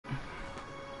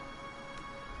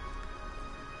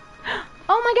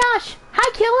my gosh!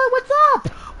 Hi, Killa, what's up?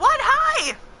 What?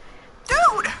 Hi!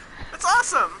 Dude! That's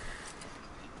awesome!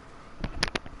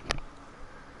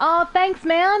 Oh, thanks,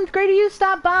 man. Great of you to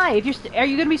stop by. If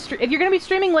you're gonna be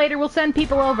streaming later, we'll send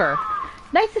people over.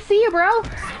 Nice to see you, bro.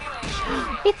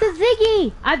 It's a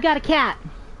Ziggy. I've got a cat.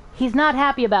 He's not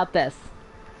happy about this.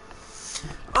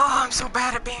 Oh, I'm so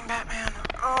bad at being Batman.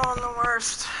 Oh, I'm the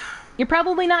worst. You're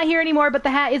probably not here anymore, but the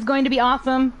hat is going to be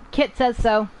awesome. Kit says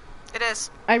so. It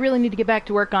is. I really need to get back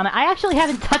to work on it. I actually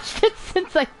haven't touched it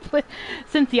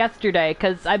since yesterday,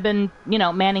 because I've been,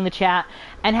 manning the chat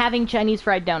and having Chinese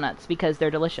fried donuts because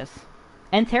they're delicious.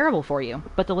 And terrible for you,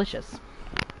 but delicious.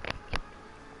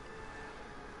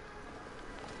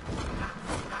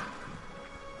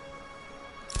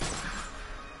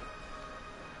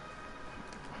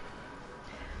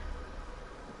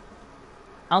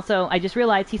 Also, I just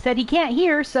realized he said he can't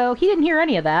hear, so he didn't hear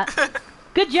any of that.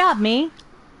 Good job, me.